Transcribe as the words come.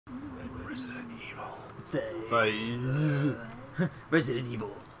Resident Evil. Five. Resident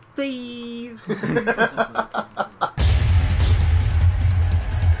Evil. 5.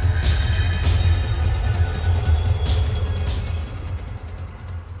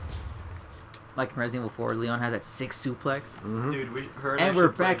 Like in Resident Evil 4, Leon has that 6 suplex. Mm-hmm. Dude, And we're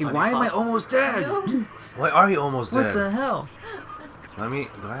back, and why am I almost dead? Why are you almost dead? What the hell? Let me.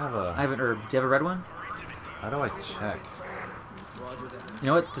 Do I have a? I have an herb. Do you have a red one? How do I check? You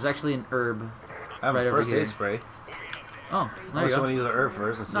know what? There's actually an herb. I have right a over first here. aid spray. Oh, there Unless you you go. want to use the herb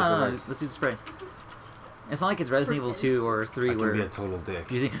first and see if it No, works. let's use the spray. It's not like it's Resident Evil 2 or 3 I where can be a total dick.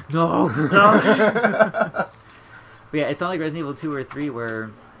 using no. But yeah, it's not like Resident Evil 2 or 3 where,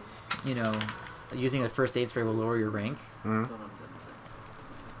 you know, using a first aid spray will lower your rank. Mm-hmm.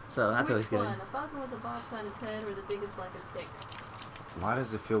 So that's always good. A falcon with a box on its head or the biggest blackest dick? Why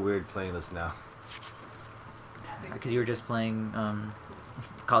does it feel weird playing this now? Because you were just playing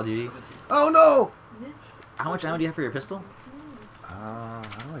Call of Duty. Oh no! This How much ammo do you have for your pistol? How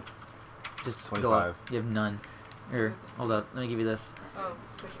do I? Just 25. go up. You have none. Here, hold up. Let me give you this. oh,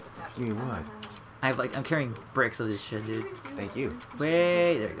 push it with that. Give me what? I have I'm carrying bricks of this shit, dude. Thank you.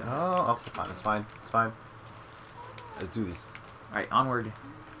 Wait, there you go. Oh, okay, fine. It's fine. It's fine. Let's do this. All right, onward.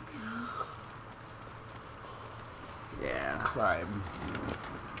 Yeah. Climb.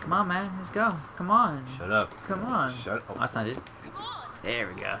 Come on, man. Let's go. Come on. Shut up. Come on. Shut Oh, up. that's not it. There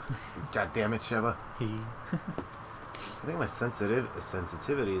we go. God damn it, Sheva. I think my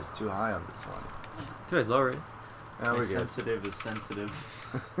sensitivity is too high on this one. Could always lower it. Yeah, we're good. Sensitive is sensitive.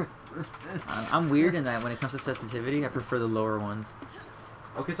 I'm weird in that when it comes to sensitivity, I prefer the lower ones.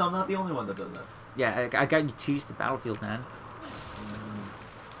 Okay, so I'm not the only one that does that. Yeah, I got you too used to Battlefield, man.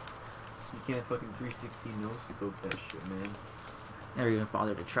 You can't fucking 360 no scope that shit, man. Never even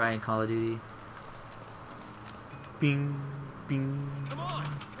bothered to try in Call of Duty. Bing, bing,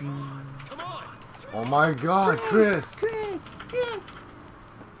 bing. Oh my god, Chris! Chris! Is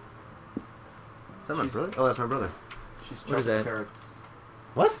that my brother? Oh, that's my brother. She's What is chopping that? carrots.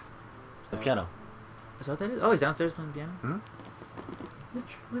 What? It's the piano. Is that what that is? Oh, he's downstairs playing the piano? Hmm?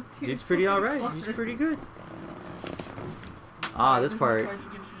 Dude's pretty alright. He's pretty good. Ah, this part.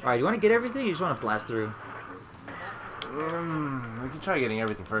 Alright, you want to get everything? Or you just want to blast through? We can try getting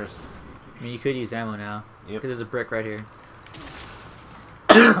everything first. I mean, you could use ammo now. Yep. Because there's a brick right here.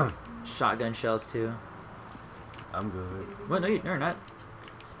 Shotgun shells, too. I'm good. What? No, you're not.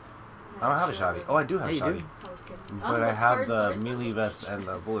 I don't have a shotty. Oh, I do have a Yeah, you shotty. do. But I have the melee vest and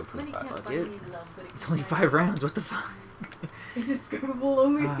the bulletproof vest. Fuck it. It's only 5 rounds. What the fuck? Indescribable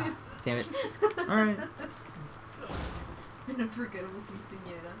loneliness. Damn it. Alright. An unforgettable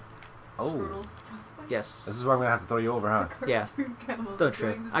quinceañera. Oh. Scrotal frostbite. Yes. This is where I'm gonna have to throw you over, huh? Yeah. Cartoon camel Don't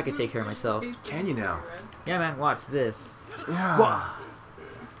trip. during the I can take smooth care of myself. taste of Can you now? cigarette. Yeah, man. Watch this. Yeah. Wah.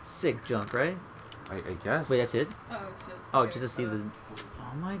 Sick junk, right? I guess. Wait, that's it? Oh shit. Oh, Okay, just to see the...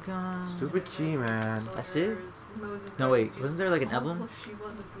 Oh my god. Stupid key, man. That's it? Moses No, wait, Garden wasn't there, like, an Jesus, emblem? Shiva, the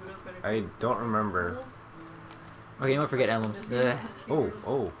Buddha, I Benedictus, don't remember. Okay, you don't forget emblems. Ugh.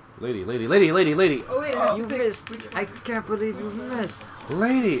 Oh, lady. Oh wait, Oh, You missed. I can't believe you missed.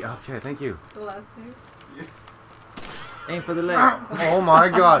 Lady! Okay, thank you. the last two. Aim for the leg. Oh my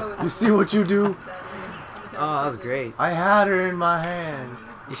god. You see what you do? Oh, that was great. I had her in my hands.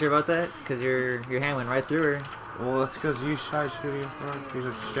 You sure about that? Because your hand went right through her. Well, that's because you shy shooting for a piece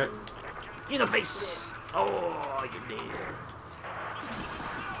of shit. In the face! Oh, you're dead.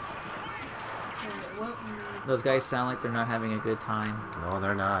 Those guys sound like they're not having a good time. No,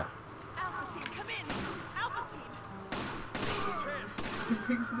 they're not. Alpha team, come in! Alpha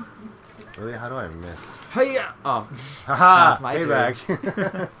team! Really? How do I miss? Hiya! Oh. Haha! That's my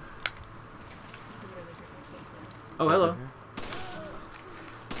Payback. Oh, hello.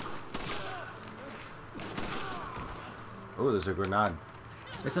 Oh, there's a grenade.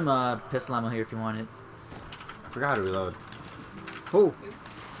 There's some pistol ammo here if you want it. I forgot how to reload. Oh!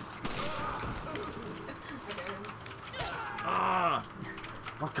 Ah!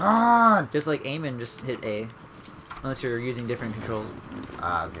 Oh, God! Just like aim and just hit A. Unless you're using different controls.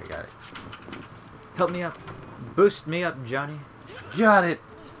 Ah, okay, got it. Help me up. Boost me up, Johnny. Got it!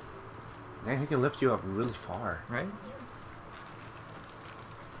 Man, he can lift you up really far. Right?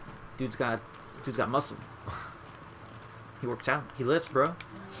 Dude's got muscle. He works out. He lifts, bro.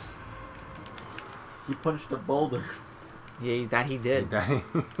 He punched a boulder. Yeah, that he did.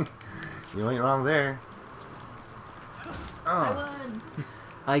 You ain't wrong there. I Oh. won.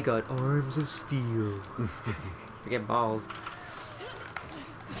 I got arms of steel. Forget balls.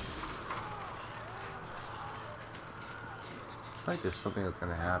 I feel like there's something that's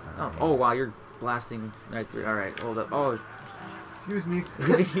gonna happen. Oh wow, you're blasting right through. All right, hold up. Oh, Excuse me.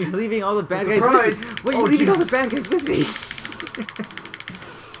 You're leaving all the bad guys Surprise! with me. Wait, Oh, you're leaving all Jesus. the bad guys with me.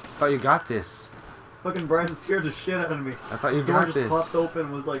 thought you got this. Fucking Brian scared the shit out of me. I thought you The door got just this. popped open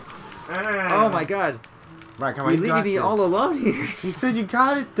and was like, Oh my god. Right, come You're on, you leaving got me this. all alone here. You said you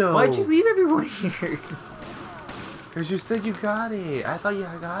got it though. Why'd you leave everyone here? Because you said you got it. I thought you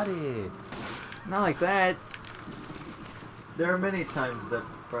got it. Not like that. There are many times that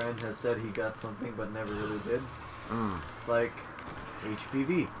Brian has said he got something but never really did. Like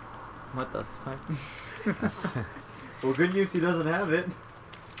HPV. What the fuck? Well, good news he doesn't have it.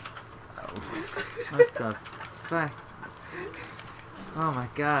 What the fuck? Oh my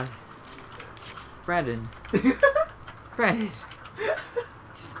god. Brandon. Brandon.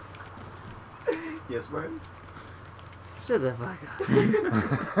 Yes, Brian? Shut the fuck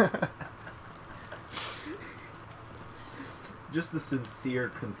up. Just the sincere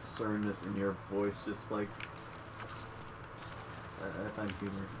concerness in your voice, just like... I find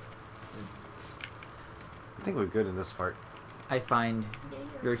humor. I think we're good in this part. I find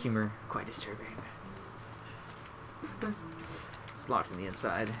your humor quite disturbing. It's locked from the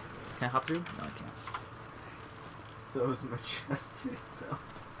inside. Can I hop through? No, I can't. So is my chastity belt.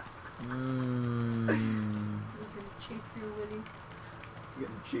 Mmm. Cheap for your Willy.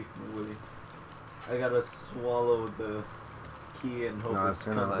 Getting cheap, my Willy. I gotta swallow the key and hope No, it it's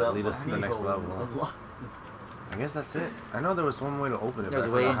comes gonna out lead us to the my next hole level. and unlocks it. I guess that's it. I know there was one way to open it. There's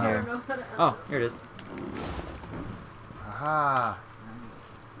but a way I in forgot here. how. Oh, here it is. Aha!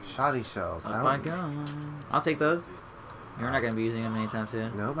 Shoddy shells. Up I go. I'll take those. You're not gonna be using them anytime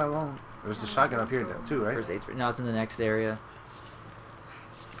soon. Nope, I won't. There's the shotgun up here too, right? First aid spray. No, it's in the next area.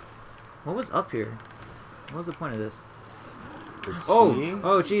 What was up here? What was the point of this? The Oh! key?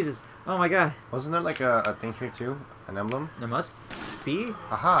 Oh, Jesus! Oh my god! Wasn't there like a thing here too? An emblem? There must be?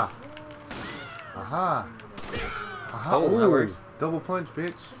 Aha! Aha! Aha! Oh, that Ooh, works. Double punch,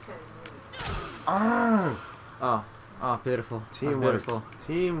 bitch! Ah! Oh. Oh, beautiful. That's Teamwork. beautiful.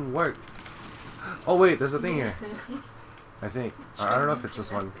 Teamwork! Oh wait, there's a thing here. I think. I don't know if it's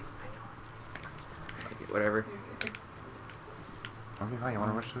this one. Okay, whatever. Okay, fine. You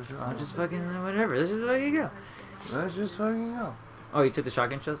wanna rush through? I'll just fucking... whatever. Let's just fucking go. Let's just fucking go. Oh, you took the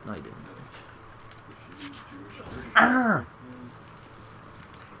shotgun shells? No, you didn't. Ah!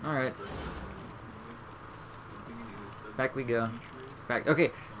 Alright. Back we go. Back.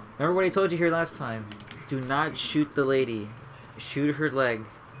 Okay. Remember what I told you here last time? Do not shoot the lady. Shoot her leg.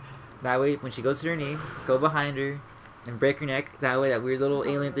 That way, when she goes to her knee, go behind her and break her neck. That way, that weird little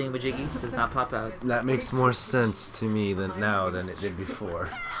alien thing majiggy does not pop out. That makes more sense to me now than it did before.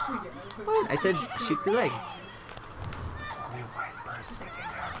 What? I said shoot the leg.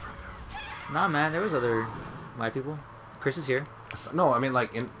 Nah, man. There was other white people. Chris is here. No, I mean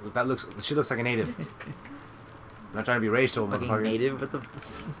like she looks like a native. I'm not trying to be racial, Fucking motherfucker. native. What the?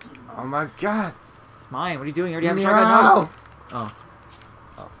 Oh my god! It's mine. What are you doing? You already have a No! shotgun. No.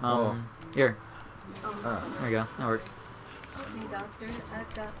 Oh. Oh. Here. Ah. There you go. That works.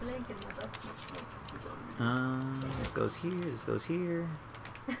 This goes here. This goes here.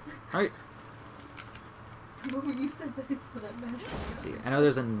 All right. The moment you said that, I saw that mess. Let's see. I know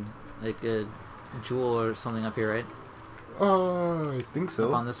there's a jewel or something up here, right? I think so.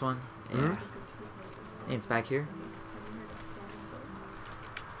 Up on this one. Yeah. Mhm. It's back here.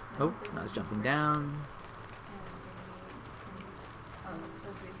 Oh, now it's jumping down.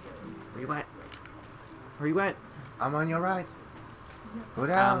 Where you at? Where you at? I'm on your right. Go I'm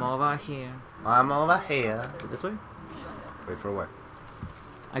down. over here. I'm over here. Is it this way? Wait for what?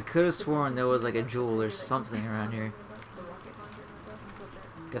 I could have sworn there was like a jewel or something around here.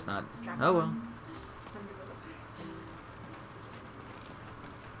 Guess not. Oh well.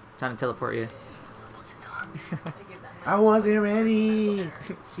 Time to teleport you. I wasn't ready.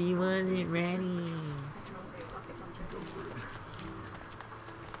 She wasn't ready.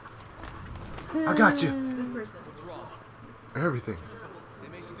 I got you. This person. Everything.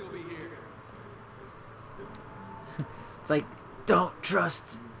 It's like, don't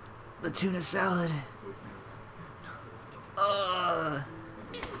trust the tuna salad. Ugh.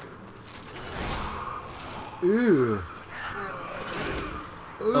 Ooh.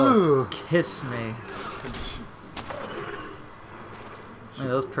 Oh, Ooh. kiss me. Look at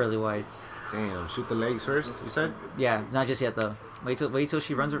those pearly whites. Damn. Shoot the legs first. You said. Yeah, not just yet though. Wait till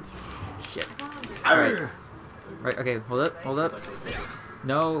she runs her. Shit. Right. Right. Okay. Hold up. Hold up.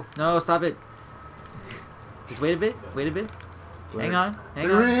 No. No. Stop it. Just wait a bit. Wait a bit. Hang on. Hang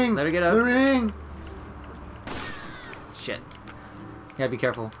The on. ring. Let her get up. The ring. Shit. You gotta be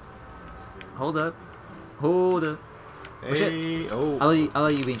careful. Hold up. Hold up. Oh, shit. Hey. Oh. I'll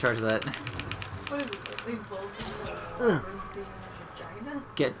let you be in charge of that. What is this? They both.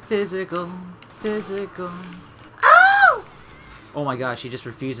 Get physical, physical. Ow! Oh my gosh, she just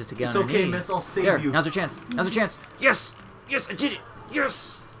refuses to get It's on her okay, knee. miss. I'll save There, you. now's her chance. Now's her chance. Yes! Yes, I did it!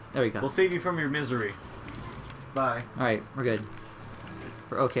 Yes! There we go. We'll save you from your misery. Bye. Alright, we're good.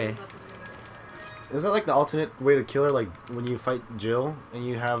 We're okay. Is that like the alternate way to kill her? Like when you fight Jill and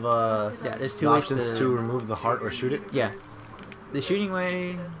you have Yeah, there's the two ways options to remove the heart or shoot it? Yeah. The shooting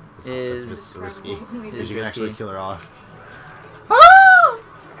way is... That's risky. is Because you can actually risky. kill her off.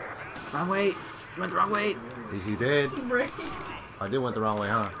 Wrong way! You went the wrong way! At least he's dead. Right. I did went the wrong way,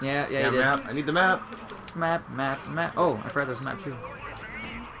 huh? Yeah, Yeah, you did. map. I need the map. Map, map, map. Oh, I forgot there's a map too.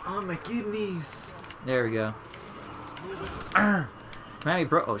 Oh, my kidneys. There we go. Man,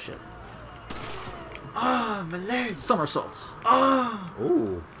 bro. Oh shit. Oh, my legs. Somersaults. Oh.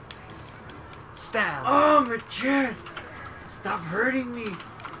 Ooh. Stab. Oh, my chest. Stop hurting me.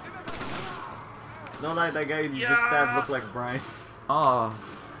 No, that guy you just stabbed looked like Brian. Oh.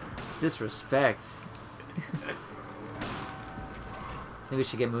 Disrespect. I think we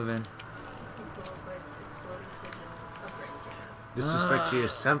should get moving. 60 kilobytes, exploding signals, upgrade. Disrespect to your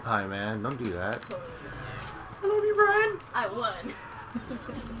senpai, man. Don't do that. Totally. I love you, Brian. I won.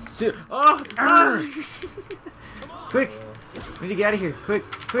 Oh! Quick! We need to get out of here. Quick!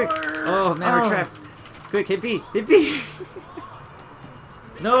 Quick! Oh man, we're trapped. Quick, hit B! Hit B!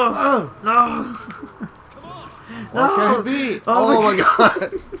 No! No! Why can't it be? Oh Oh, my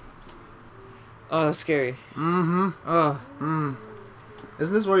god. Oh, that's scary. Mm-hmm. Oh. Mm.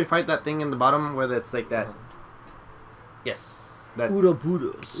 Isn't this where you fight that thing in the bottom where it's like that? Yes. That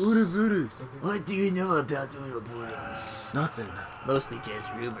Uroboros. Uroboros. What do you know about Uroboros? Nothing. Mostly just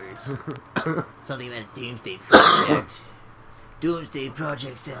rumors. Something about a Doomsday Project. Doomsday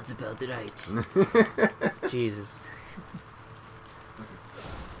Project sounds about right. Jesus.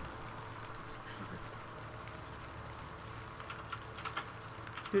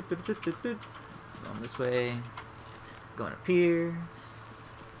 Going this way. Going up here.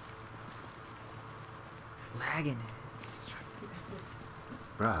 Lagging it.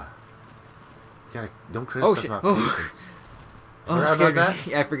 Bruh. Don't criticize shit. my Oh. patience. Oh, Forgot scared about me.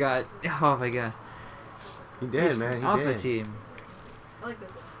 Yeah, I forgot. Oh my god. He did, He's man. He Alpha did. team. I like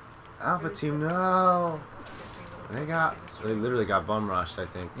this one. Alpha team, no. They literally got bum rushed, I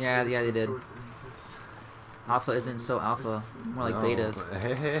think. Yeah, they did. Alpha isn't so alpha. More like No. betas.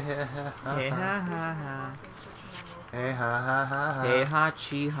 Hey, hey, hey, Hey ha ha ha. hey, ha, ha, ha, ha. Hey ha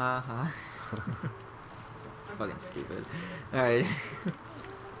chi ha ha. Fucking stupid. Alright.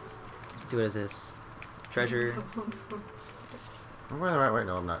 Let's see what is this. Treasure. I'm going the right way.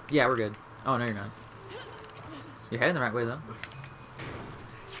 No, I'm not. Yeah, we're good. Oh no, you're not. You're heading the right way though.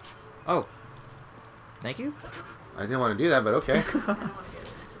 Oh. Thank you. I didn't want to do that, but okay.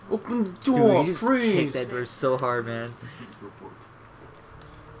 Open the Dude, door, you just freeze. kicked that door so hard, man.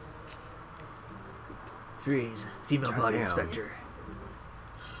 Freeze. Female body Goddamn. inspector.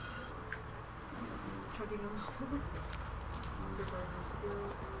 Chugging a lava lip. Survivor's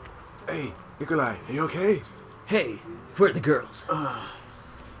guild. Hey, Nikolai, are you okay? Hey, where are the girls?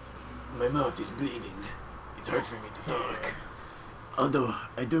 My mouth is bleeding. It's hard for me to talk. Although,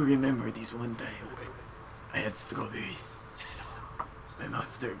 I do remember this one time. I had strawberries. My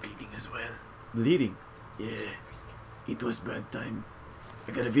mouth started bleeding as well. Bleeding. Yeah, it was bad time.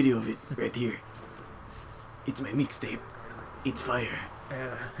 I got a video of it right here. It's my mixtape. It's fire.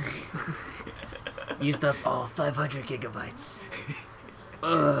 Used up all 500 gigabytes.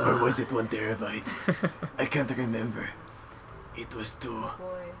 Or was it 1 terabyte? I can't remember. It was too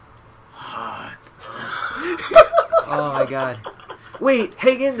Boy. hot. Oh my god. Wait,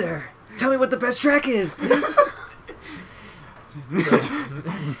 hang in there. Tell me what the best track is.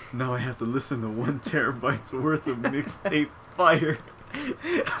 Now I have to listen to 1 terabyte's worth of mixtape fire.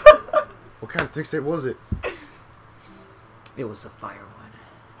 What kind of mixtape was it? It was a fire one.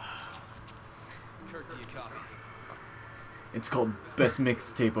 It's called Best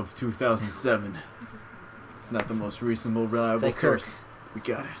Mixtape of 2007. It's not the most reasonable, reliable It's like Kirk. source. We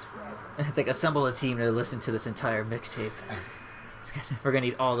got it. It's like assemble a team to listen to this entire mixtape. We're gonna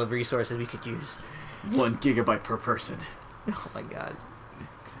need all the resources we could use. 1 gigabyte per person. Oh my god.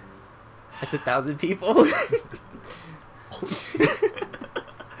 That's 1,000 people? Holy shit.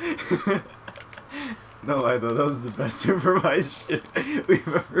 No lie though, that was the best improvised shit we've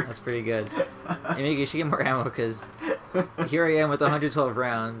ever. That's pretty good. Hey, Miggy, you should get more ammo because here I am with 112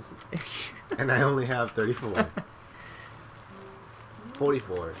 rounds. And I only have 34.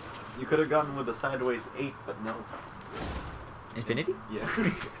 44. You could have gotten with a sideways 8, but no. Infinity? Yeah.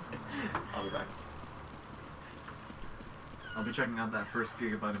 I'll be back. I'll be checking out that first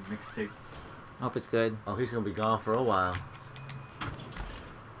gigabyte of mixtape. Hope it's good. Oh, he's gonna be gone for a while.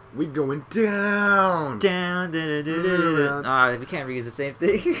 We going down. Down. Ah, we can't reuse the same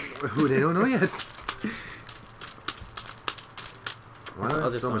thing. Who they don't know yet. Why There's do I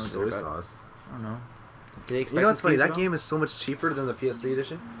other have so much songs soy about- sauce? I don't know. Do they expect You know what's to funny? see That it game is so much cheaper than the PS3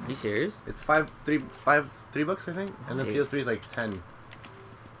 edition. Are you serious? It's $3 bucks, I think, and the Right. PS3 is like 10.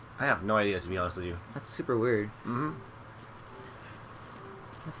 I have no idea, to be honest with you. That's super weird. Mm-hmm.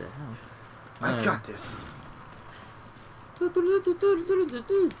 What the hell? I got this.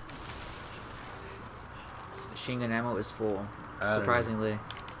 Machine gun ammo is full. I don't know. Surprisingly. I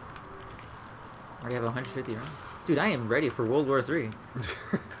already have 150 rounds. Dude, I am ready for World War III.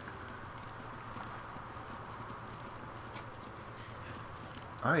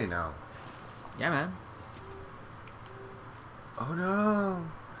 Alright now. Yeah, man. Oh no!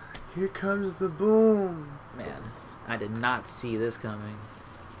 Here comes the boom. Man, I did not see this coming.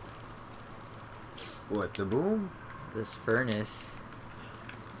 What, the boom? This furnace.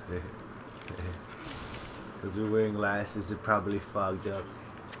 Because we're wearing glasses, it probably fogged up.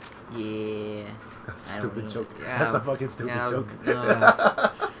 Yeah. That's a I don't stupid know. joke. Yeah, That's a fucking stupid yeah, I was- joke. no.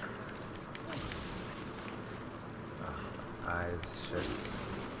 Shit.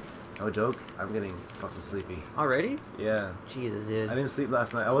 No joke, I'm getting fucking sleepy. Already? Yeah. Jesus, dude. I didn't sleep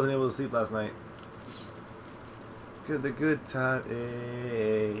last night. I wasn't able to sleep last night. The good time.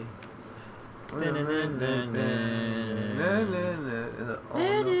 Hey. Oh, no.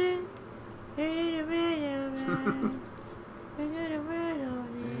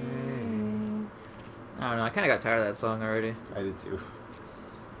 I don't know. I kind of got tired of that song already. I did too.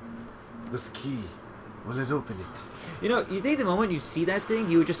 This key. Will it open it? You know, you think the moment you see that thing,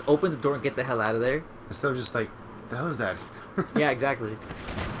 you would just open the door and get the hell out of there? Instead of just like, the hell is that? Yeah, exactly.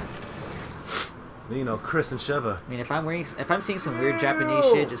 You know, Chris and Sheva. I mean, if I'm seeing some weird Japanese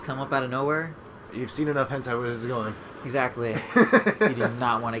shit just come up out of nowhere, You've seen enough hentai where this is going. exactly. You do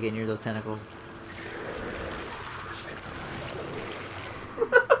not want to get near those tentacles.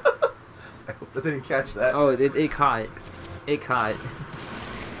 I hope I didn't catch that. Oh, it caught. It caught.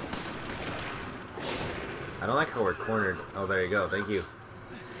 I don't like how we're cornered. Oh, there you go. Thank you.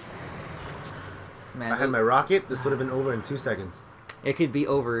 Man, If I had my rocket, this would have been over in 2 seconds. it could be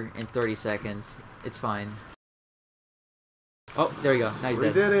over in 30 seconds. It's fine. Oh, there you go. Now he's We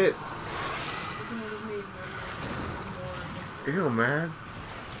dead. did it. Isn't it made more Ew, man.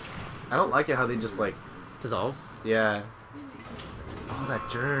 I don't like it how they just like, Dissolve. yeah. All that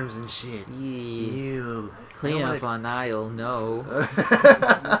germs and shit. Yeah. Ew. Clean I up don't on aisle, no.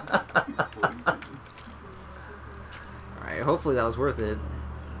 Alright, hopefully that was worth it.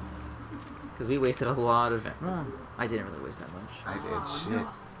 Because we wasted a lot of... Well, I didn't really waste that much. I did shit.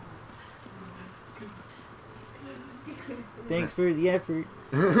 Thanks for the effort.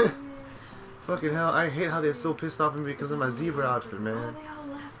 Fucking hell, I hate how they're so pissed off at me because of my zebra outfit, Oh, man. they all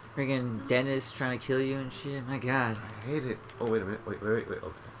left. Friggin' dentist trying to kill you and shit. My god. I hate it. Oh, wait a minute. Wait.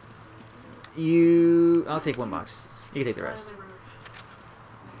 Okay. I'll take one box. You can take the rest.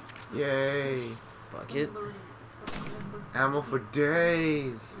 Yay. Fuck it. Ammo for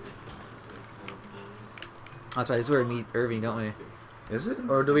days. That's right, this is where we meet Irving, don't we? Is it?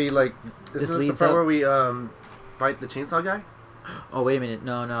 Or do we, like... This Is this the leads part up- where we, fight the chainsaw guy? Oh, wait a minute.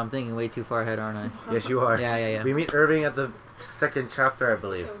 No, I'm thinking way too far ahead, aren't I? Yes, you are. Yeah. We meet Irving at the second chapter, I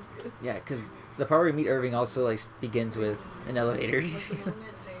believe. Sounds good. Yeah, because the part where we meet Irving also like begins with an elevator. At the moment, they realized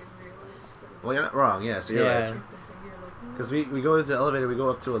that Well, you're not wrong, yeah, so you're Yeah. right. there's something here, like, Because we go into the elevator, we go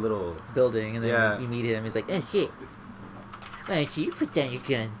up to a little... Building, and then Yeah. we meet him. He's like, "Oh shit! Why don't you put down your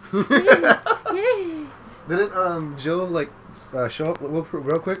guns?" Didn't, Jill, like, show up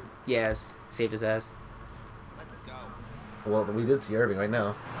real quick? Yes, saved his ass. Well, we did see Irving right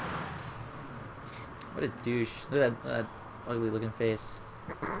now. What a douche! Look at that ugly looking face.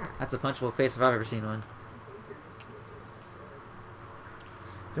 That's a punchable face if I've ever seen one.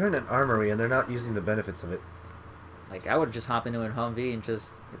 They're in an armory, and they're not using the benefits of it. Like I would just hop into a Humvee and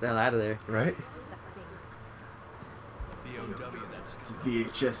just get the hell out of there. Right? It's a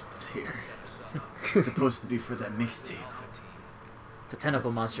VHS player. It's supposed to be for that mixtape. It's a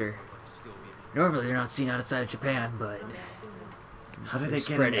tentacle monster. Normally they're not seen outside of Japan, but How did They're they get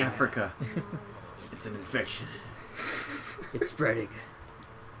spreading. in Africa? It's an infection it's spreading.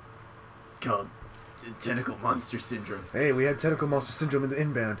 called tentacle monster syndrome. Hey, we had tentacle monster syndrome in the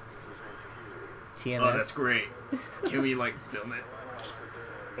inbound. TMS. Oh, that's great. Can we like film it?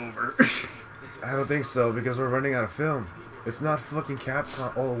 Over. I don't think so, because we're running out of film. It's not fucking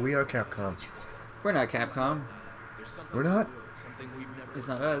Capcom. Oh, we are Capcom. We're not Capcom. We're not? It's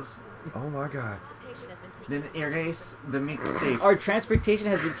not us. Oh my god. Then erase the mixtape. Our transportation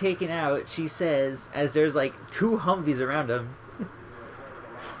has been taken out, she says, as there's like 2 Humvees around them.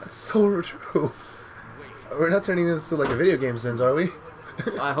 It's so true. We're not turning this into like a video game sense, are we?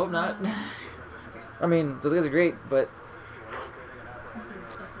 I hope not. I mean, those guys are great, but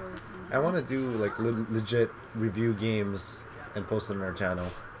I want to do like legit review games and post them on our channel.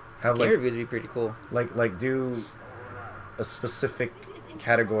 Have game like reviews would be pretty cool. like do a specific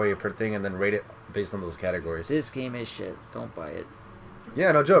category per thing and then rate it based on those categories. This game is shit. Don't buy it.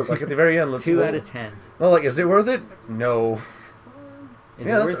 Yeah, no joke. Like at the very end, let's 2 out of 10. No, like, is it worth it? No. Is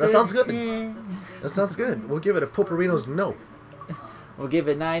Yeah, it worth that it? sounds good. Eh. That sounds good. We'll give it a Poporinos no. We'll give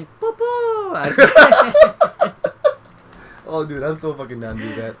it 9. Poo-poo out of 10. Oh, dude, I'm so fucking down to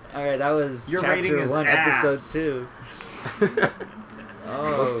do that. All right, that was Your rating chapter is 1, ass. episode 2.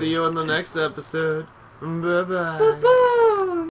 Oh. We'll see you on the next episode. Bye-bye. Bye-bye.